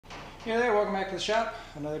Hey there, welcome back to the shop.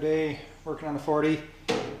 Another day working on the 40.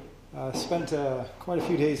 Spent quite a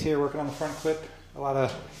few days here working on the front clip. A lot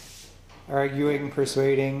of arguing,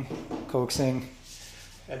 persuading, coaxing.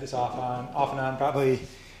 Had this off and on probably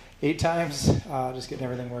 8 times. Just getting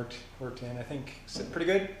everything worked in. I think it's pretty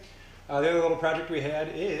good. The other little project we had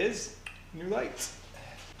is new lights.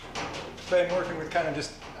 Been working with kind of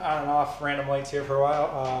just on and off random lights here for a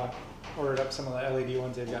while. Ordered up some of the LED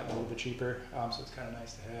ones. They've gotten a little bit cheaper, so it's kind of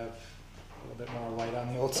nice to have a little bit more light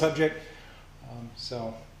on the old subject.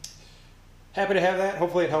 So happy to have that.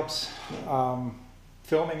 Hopefully it helps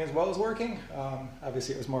filming as well as working.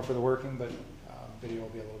 Obviously it was more for the working, but video will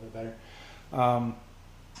be a little bit better.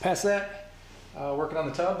 Past that, working on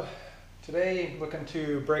the tub. Today looking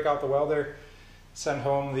to break out the welder, send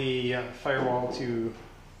home the firewall to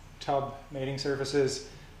tub mating surfaces,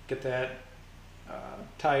 get that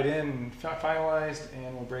tied in, finalized,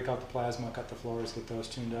 and we'll break out the plasma, cut the floors, get those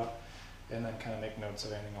tuned up, and then kind of make notes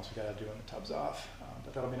of anything else we got to do when the tub's off.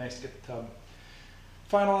 But that'll be nice to get the tub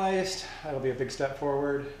finalized. That'll be a big step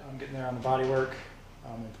forward. I'm getting there on the body work,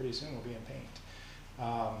 and pretty soon we'll be in paint.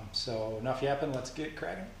 So enough yapping, let's get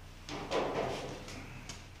cracking.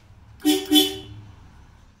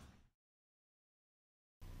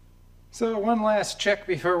 So one last check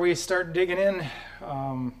before we start digging in.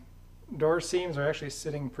 Door seams are actually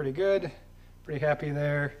sitting pretty good. Pretty happy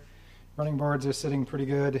there. Running boards are sitting pretty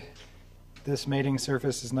good. This mating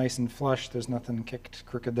surface is nice and flush. There's nothing kicked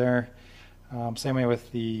crooked there. Same way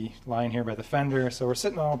with the line here by the fender. So we're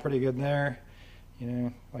sitting all pretty good there. You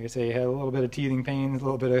know, like I say, you had a little bit of teething pains, a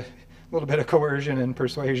little bit of coercion and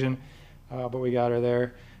persuasion, but we got her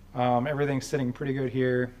there. Everything's sitting pretty good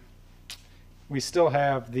here. We still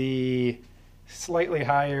have the slightly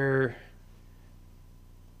higher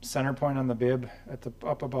center point on the bib at the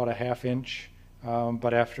up about a 1/2 inch,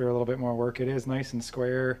 but after a little bit more work it is nice and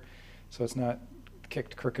square, so it's not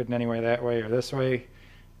kicked crooked in any way that way or this way.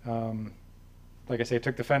 Like I say,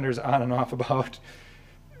 took the fenders on and off about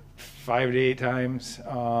 5 to 8 times,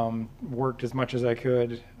 worked as much as I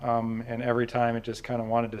could, and every time it just kind of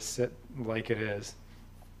wanted to sit like it is.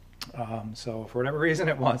 So for whatever reason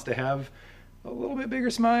it wants to have a little bit bigger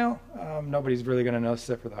smile. Nobody's really going to notice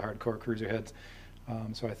it for the hardcore cruiser heads.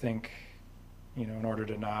 So I think, you know, in order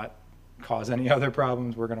to not cause any other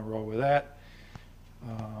problems, we're going to roll with that.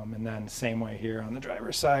 And then same way here on the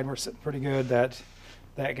driver's side, we're sitting pretty good. That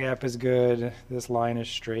gap is good. This line is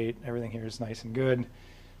straight. Everything here is nice and good.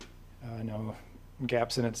 No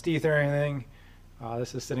gaps in its teeth or anything.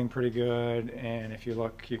 This is sitting pretty good. And if you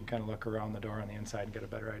look, you can kind of look around the door on the inside and get a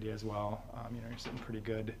better idea as well. You know, you're sitting pretty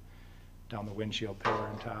good down the windshield pillar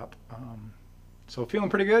and top. So feeling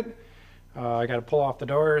pretty good. I got to pull off the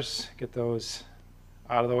doors, get those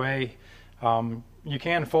out of the way. You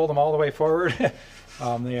can fold them all the way forward.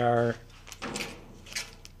 They are,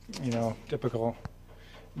 you know, typical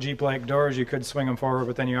Jeep-like doors. You could swing them forward,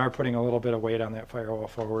 but then you are putting a little bit of weight on that firewall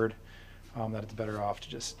forward. That it's better off to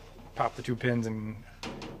just pop the 2 pins and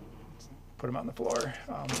put them on the floor.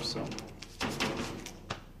 So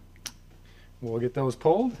we'll get those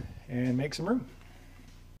pulled and make some room.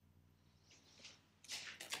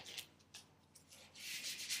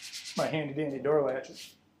 My handy dandy door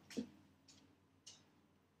latches. I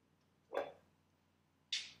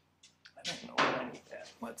don't know if I need that.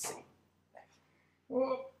 Let's see.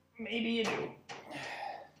 Well, maybe you do.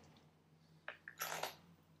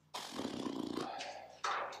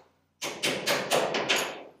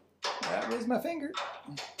 That was my finger.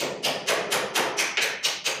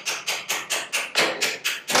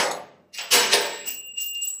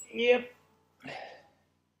 Yep.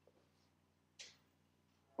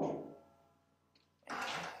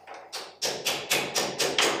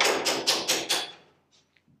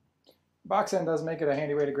 Box end does make it a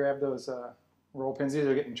handy way to grab those roll pins. These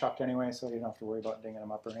are getting chucked anyway, so you don't have to worry about dinging them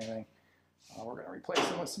up or anything. We're going to replace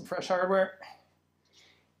them with some fresh hardware.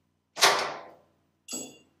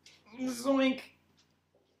 Zoink!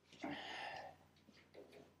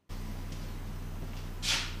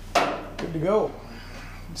 Good to go.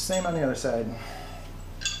 Same on the other side.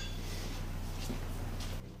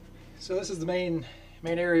 So this is the main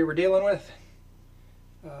area we're dealing with.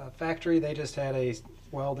 Factory, they just had a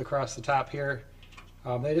weld across the top here.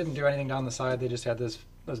 They didn't do anything down the side. They just had this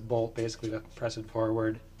bolt basically to press it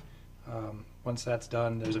forward. Once that's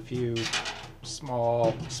done, there's a few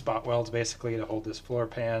small spot welds basically to hold this floor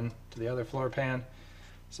pan to the other floor pan.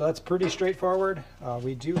 So that's pretty straightforward.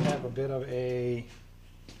 We do have a bit of a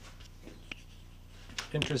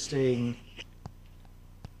interesting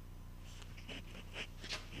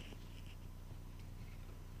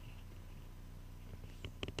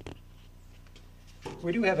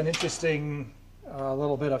We do have an interesting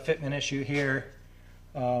little bit of fitment issue here.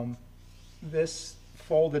 This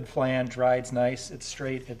folded flange rides nice, it's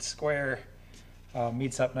straight, it's square,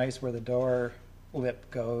 meets up nice where the door lip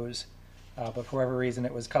goes, but for whatever reason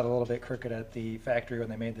it was cut a little bit crooked at the factory when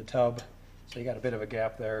they made the tub, so you got a bit of a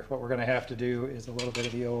gap there. What we're going to have to do is a little bit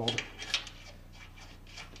of the old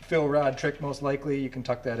fill rod trick. Most likely you can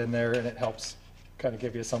tuck that in there and it helps kind of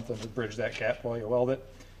give you something to bridge that gap while you weld it.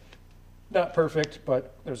 Not perfect,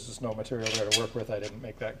 but there's just no material there to work with. I didn't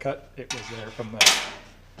make that cut. It was there from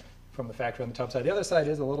the factory on the top side. The other side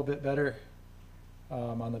is a little bit better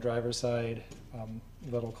on the driver's side, a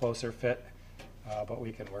little closer fit, but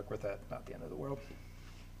we can work with that. Not the end of the world.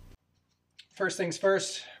 First things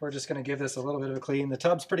first, we're just going to give this a little bit of a clean. The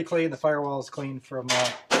tub's pretty clean. The firewall is clean from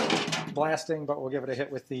blasting, but we'll give it a hit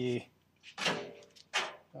with the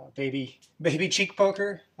baby cheek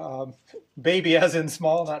poker. Baby as in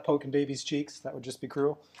small, not poking baby's cheeks. That would just be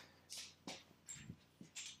cruel.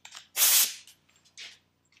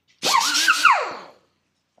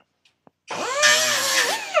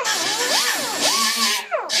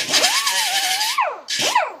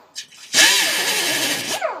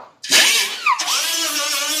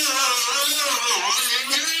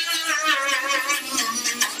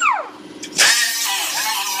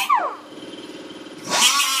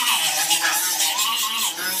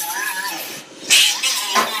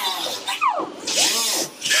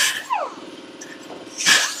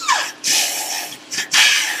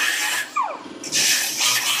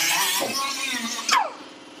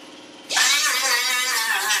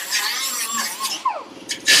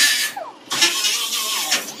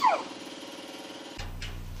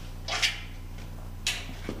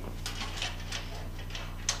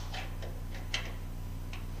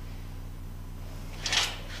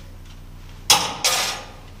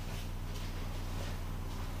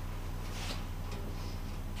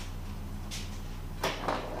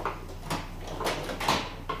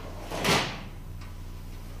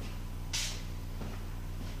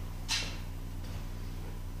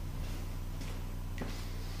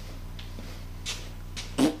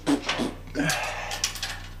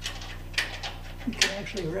 You can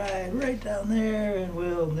actually ride right down there and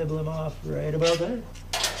we'll nibble him off right about there.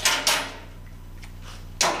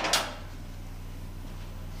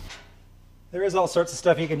 There is all sorts of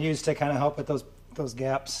stuff you can use to kind of help with those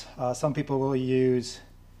gaps. Some people will use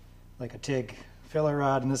like a TIG filler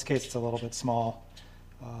rod. In this case it's a little bit small.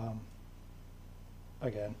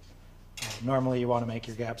 Again, normally you want to make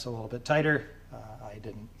your gaps a little bit tighter.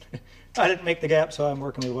 I didn't make the gap, so I'm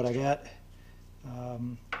working with what I got.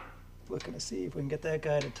 Looking to see if we can get that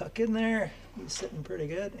guy to tuck in there. He's sitting pretty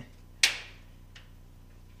good.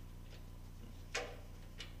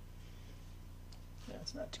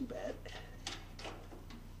 That's not too bad.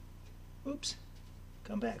 Oops.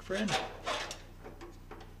 Come back, friend.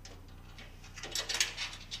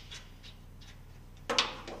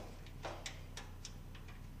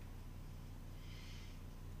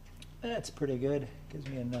 That's pretty good. Gives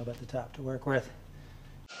me a nub at the top to work with.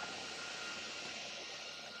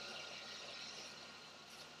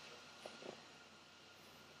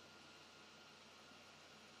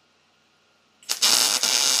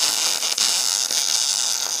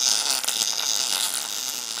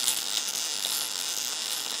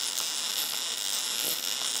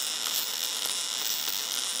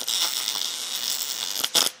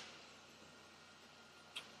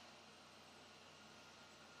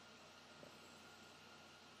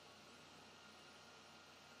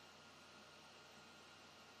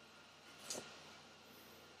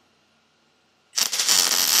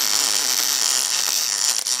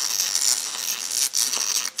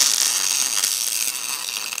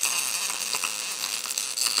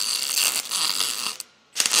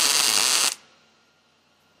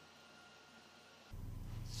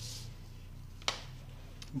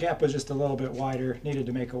 Gap was just a little bit wider, needed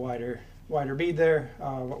to make a wider bead there.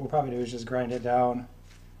 What we'll probably do is just grind it down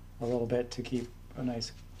a little bit to keep a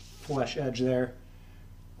nice flush edge there,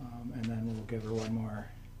 and then we'll give her one more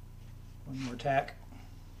tack.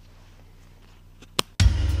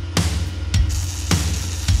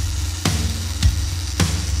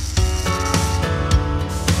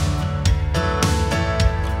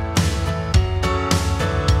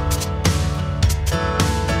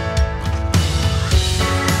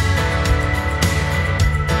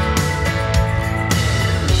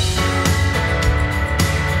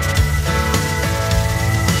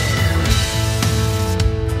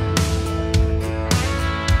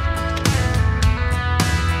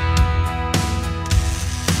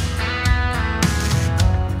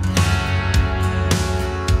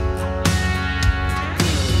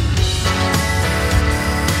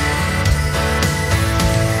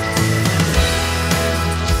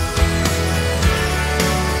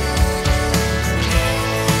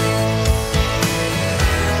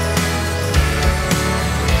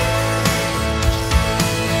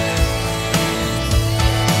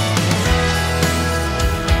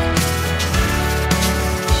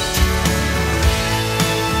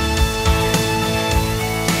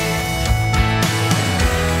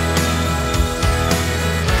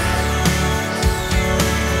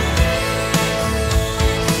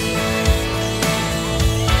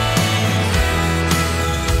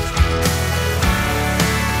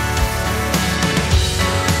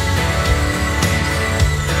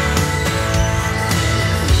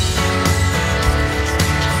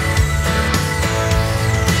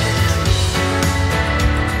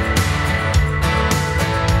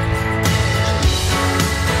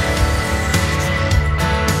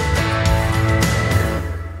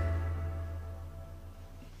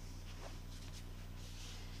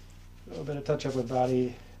 little bit of touch up with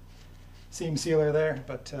body seam sealer there,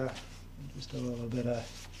 but just a little bit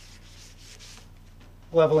of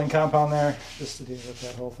leveling compound there just to deal with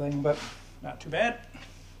that whole thing, but not too bad.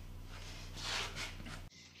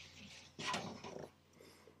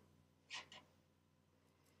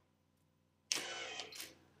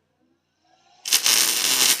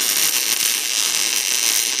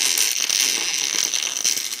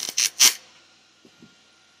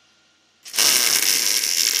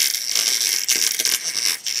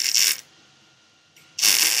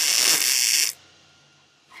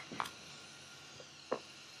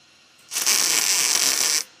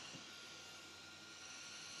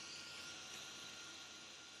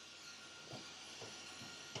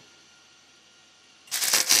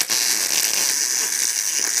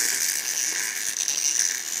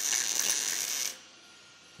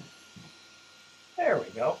 There we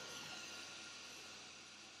go.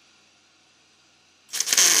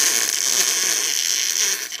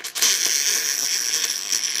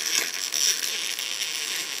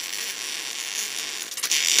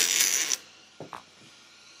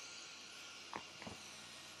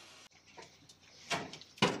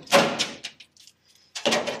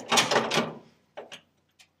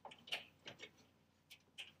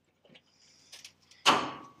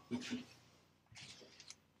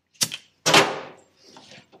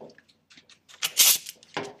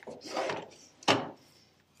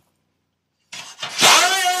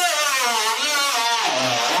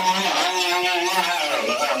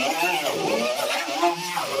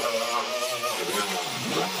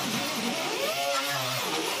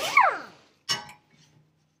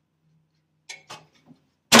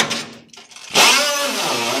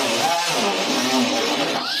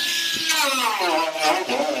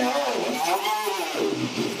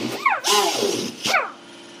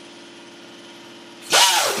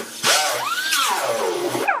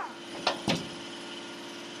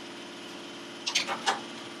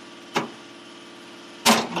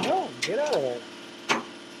 No, get out of there.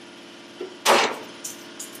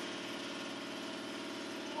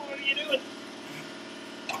 What are you doing?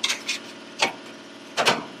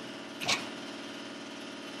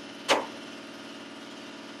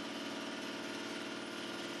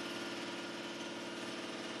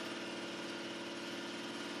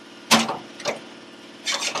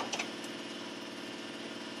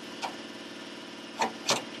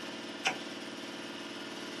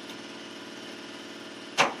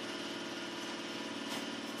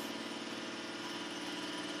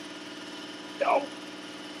 No.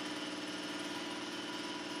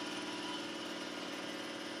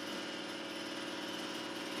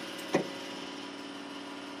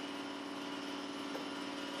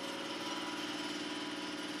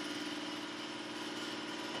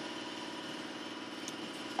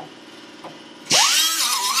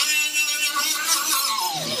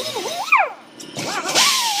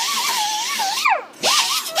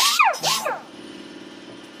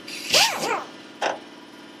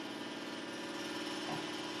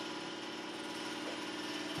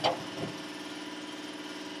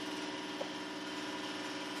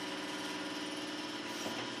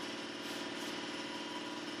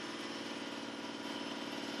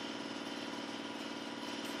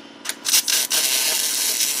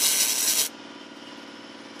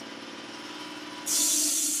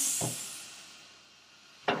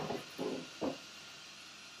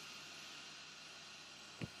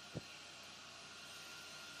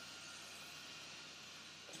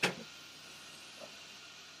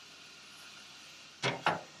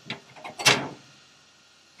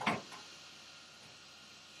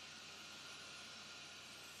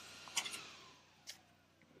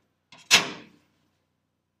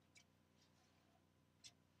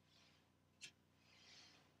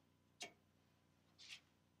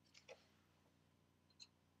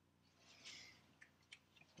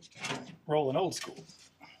 Rolling old school.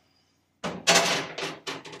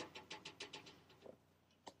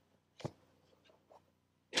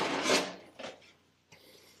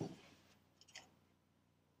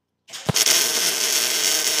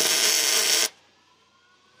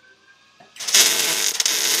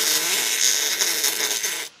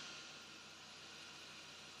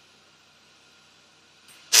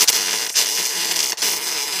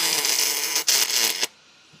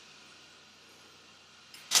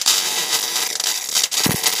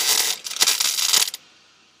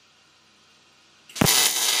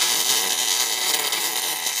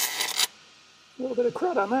 A little bit of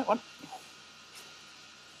crud on that one.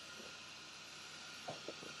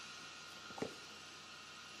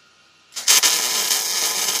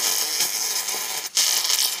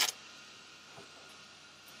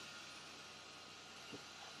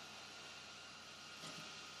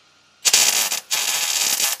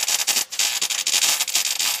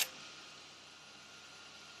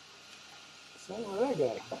 What's wrong with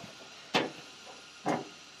that guy?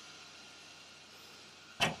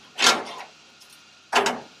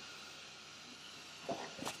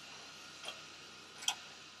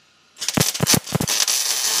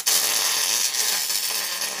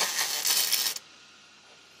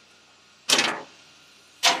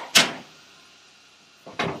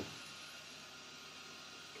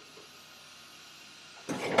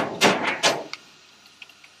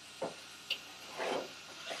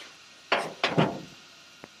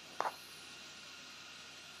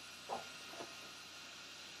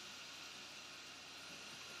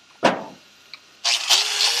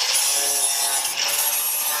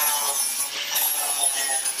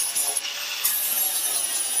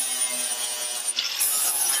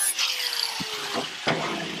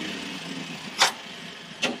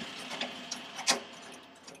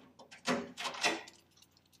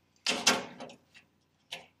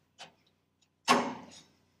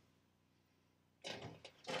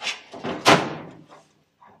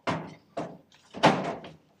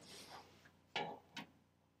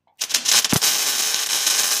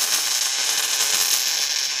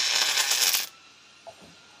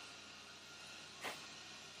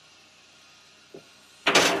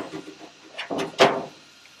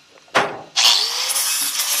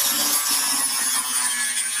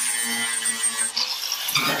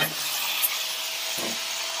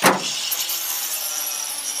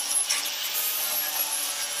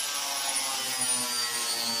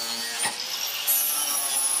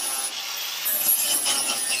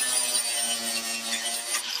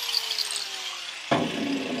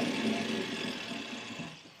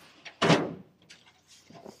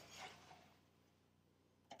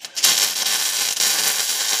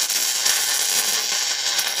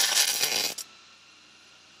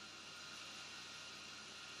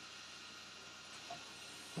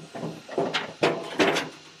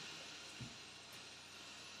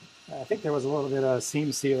 I think there was a little bit of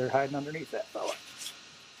seam sealer hiding underneath that fella.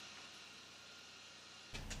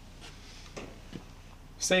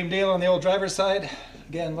 Same deal on the old driver's side.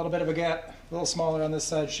 Again, a little bit of a gap, a little smaller on this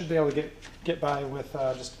side. Should be able to get by with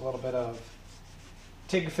just a little bit of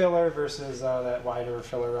TIG filler versus that wider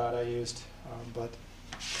filler rod I used. But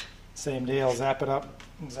same deal, zap it up,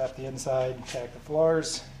 zap the inside, tack the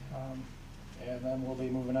floors, and then we'll be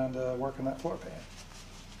moving on to working that floor pan.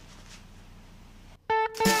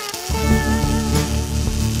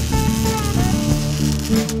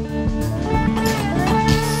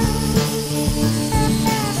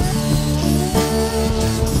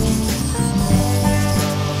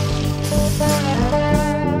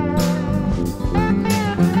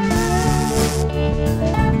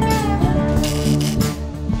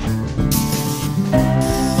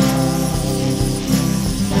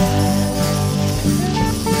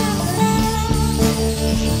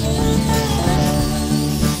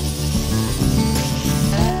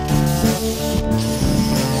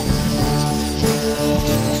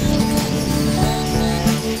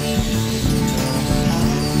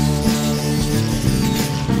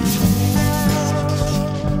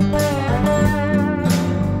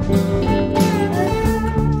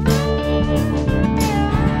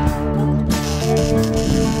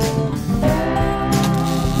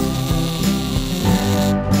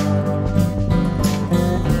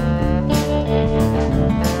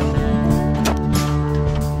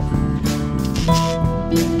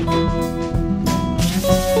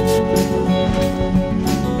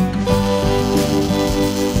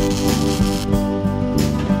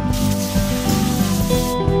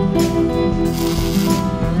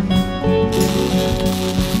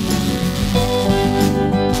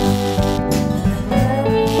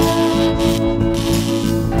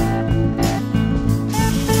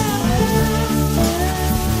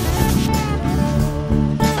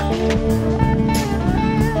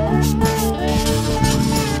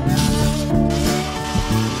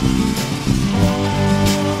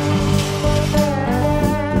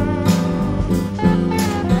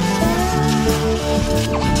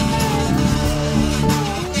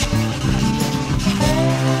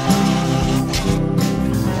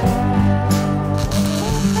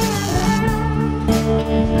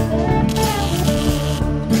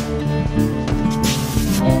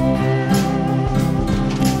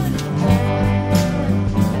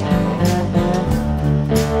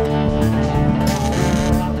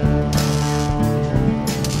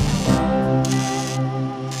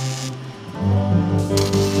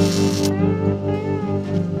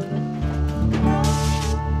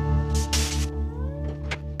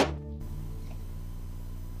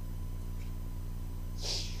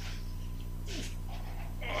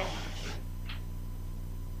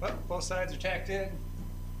 Both sides are tacked in.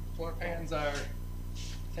 Floor pans are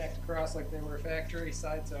tacked across like they were factory.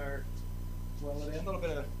 Sides are welded in. A little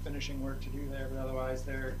bit of finishing work to do there, but otherwise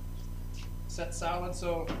they're set solid,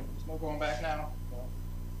 so there's no going back now. Well,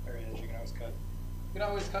 there it is. You can always cut. You can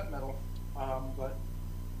always cut metal, but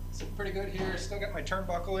it's pretty good here. Still got my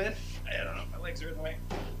turnbuckle in. I don't know, my legs are in the way.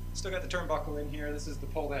 Still got the turnbuckle in here. This is to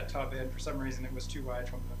pull that tub in. For some reason, it was too wide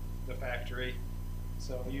from the factory,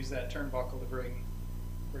 so I use that turnbuckle to bring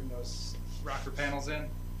those rocker panels in.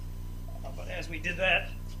 But as we did that,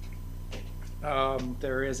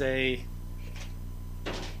 there is a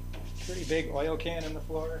pretty big oil can in the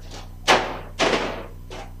floor.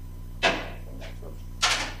 The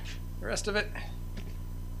rest of it.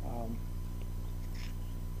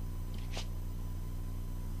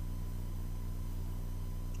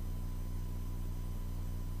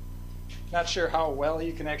 Not sure how well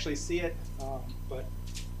you can actually see it, but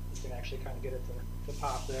you can actually kind of get it to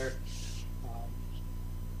pop there.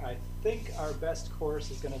 I think our best course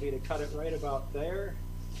is going to be to cut it right about there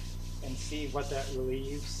and see what that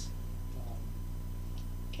relieves.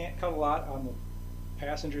 Can't cut a lot on the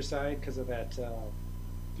passenger side because of that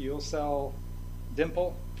fuel cell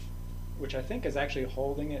dimple, which I think is actually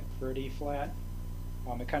holding it pretty flat.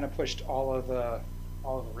 It kind of pushed all of the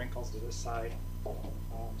wrinkles to this side.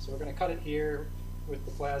 So we're going to cut it here with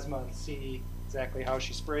the plasma and see exactly how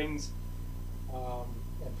she springs,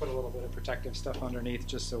 and put a little bit of protective stuff underneath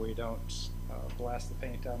just so we don't blast the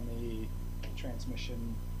paint on the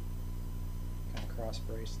transmission kind of cross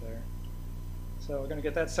brace there. So we're going to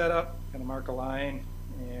get that set up, going to mark a line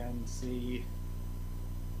and see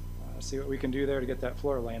what we can do there to get that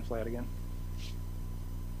floor laying flat again.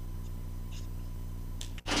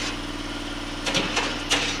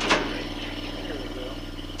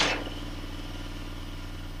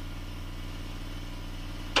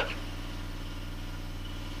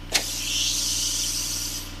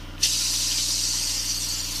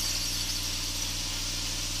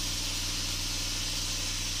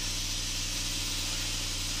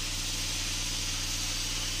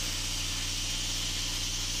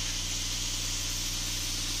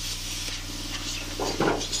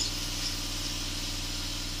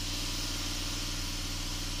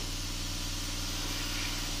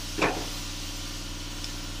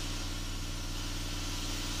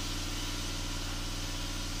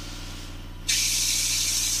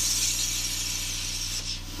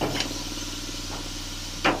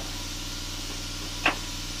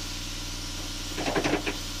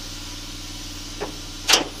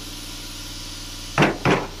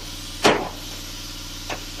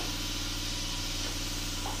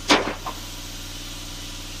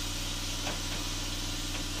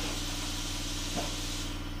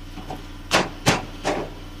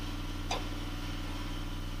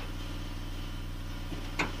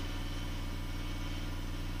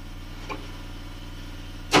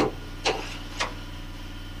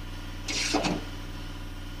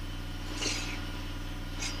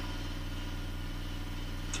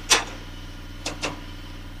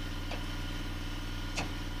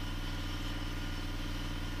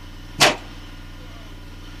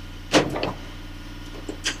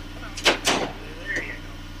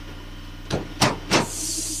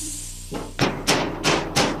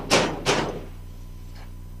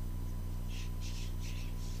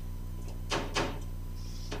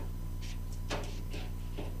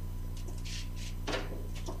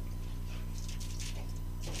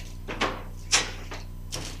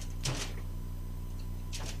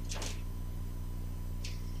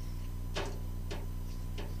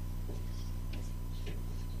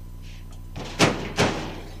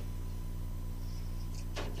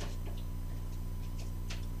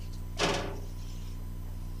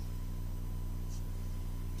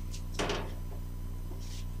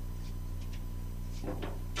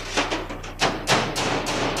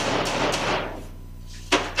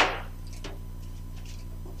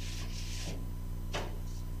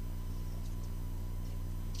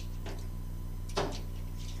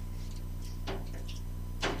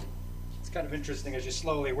 Kind of interesting as you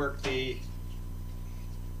slowly work the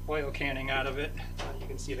oil canning out of it. You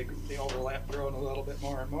can see the overlap growing a little bit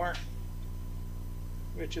more and more,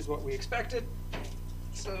 which is what we expected.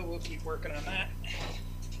 So we'll keep working on that.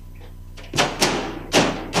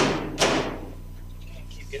 And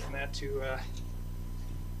keep getting that to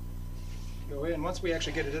go in. Once we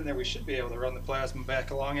actually get it in there, we should be able to run the plasma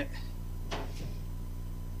back along it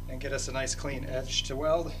and get us a nice clean edge to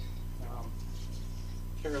weld.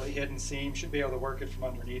 Fairly hidden seam, should be able to work it from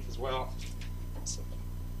underneath as well. So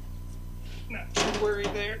not too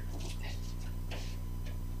worried there.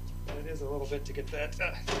 But it is a little bit to get that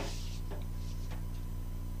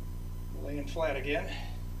laying flat again.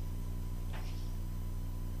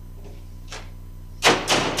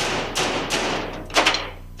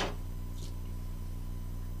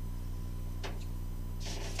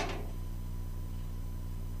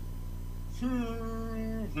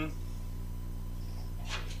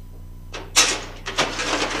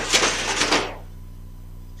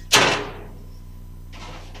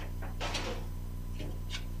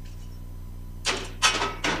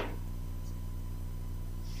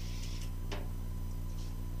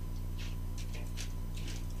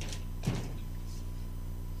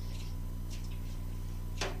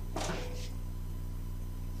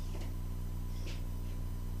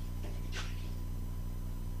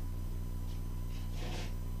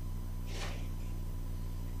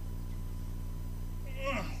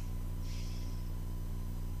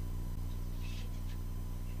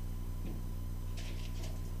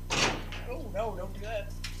 no, don't do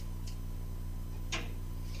that.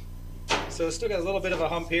 So it's still got a little bit of a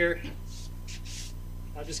hump here.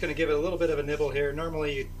 I'm just going to give it a little bit of a nibble here.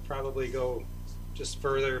 Normally you'd probably go just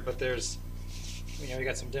further, but there's, you know, you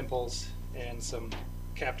got some dimples and some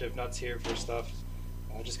captive nuts here for stuff.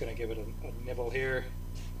 I'm just going to give it a nibble here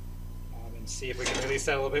and see if we can release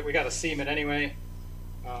that a little bit. We got to seam it anyway,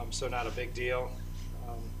 so not a big deal.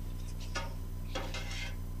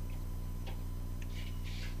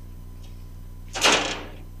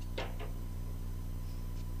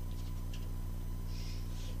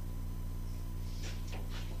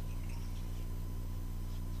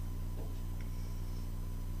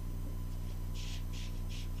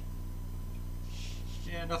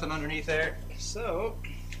 Yeah, nothing underneath there. So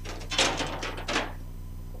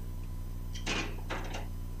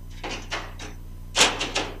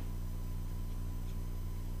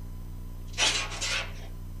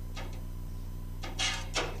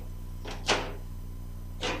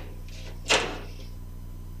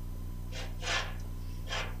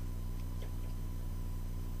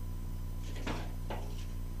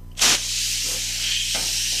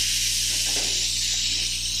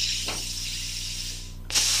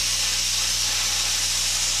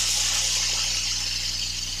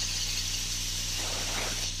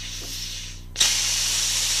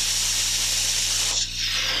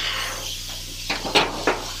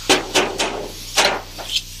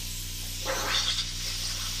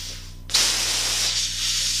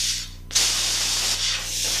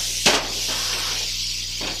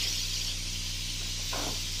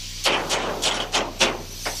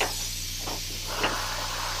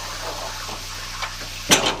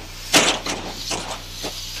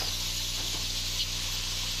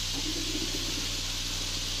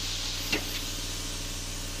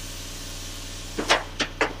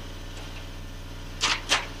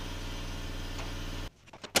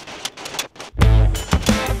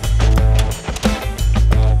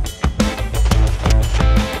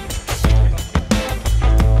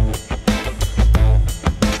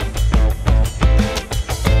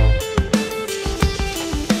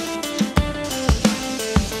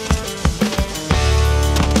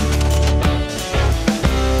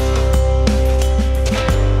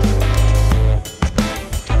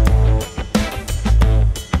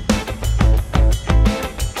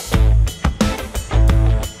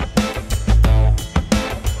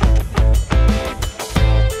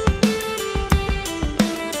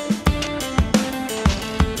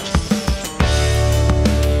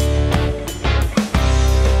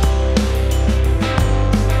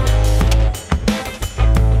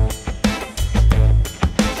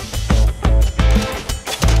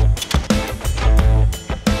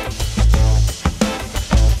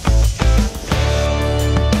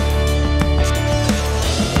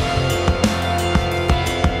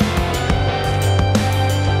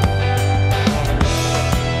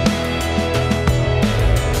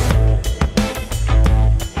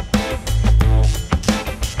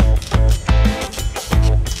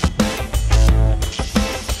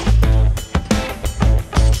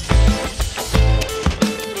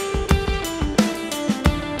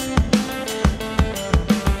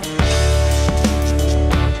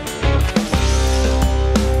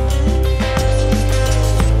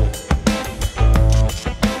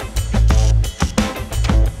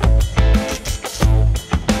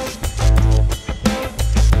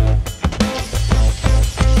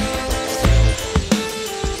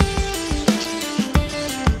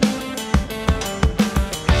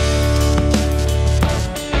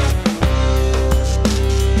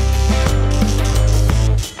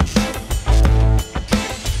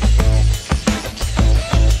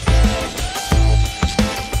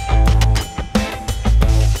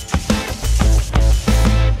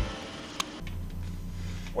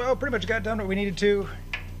well, pretty much got done what we needed to.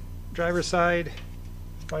 Driver's side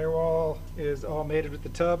firewall is all mated with the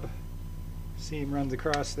tub. Seam runs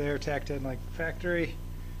across there, tacked in like factory.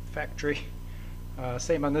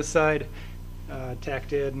 Same on this side,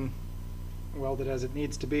 tacked in, welded as it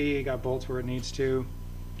needs to be. Got bolts where it needs to.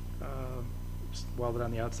 Welded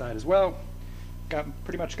on the outside as well.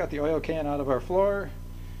 Pretty much got the oil can out of our floor.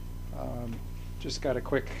 Just got a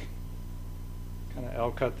quick kind of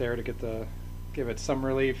L cut there to give it some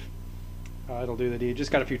relief. It'll do the deed.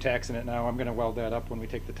 Just got a few tacks in it now. I'm going to weld that up when we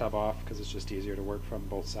take the tub off because it's just easier to work from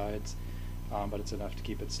both sides. But it's enough to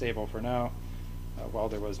keep it stable for now.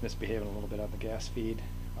 Welder was misbehaving a little bit on the gas feed,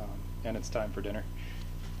 and it's time for dinner.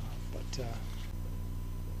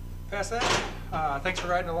 Past that, thanks for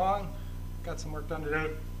riding along. Got some work done today.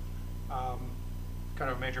 Kind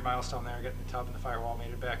of a major milestone there, getting the tub and the firewall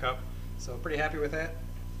mated back up. So pretty happy with that.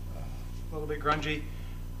 A little bit grungy.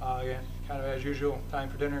 Again, kind of as usual, time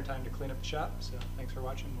for dinner, time to clean up the shop. So thanks for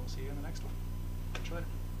watching. We'll see you in the next one. Catch you later.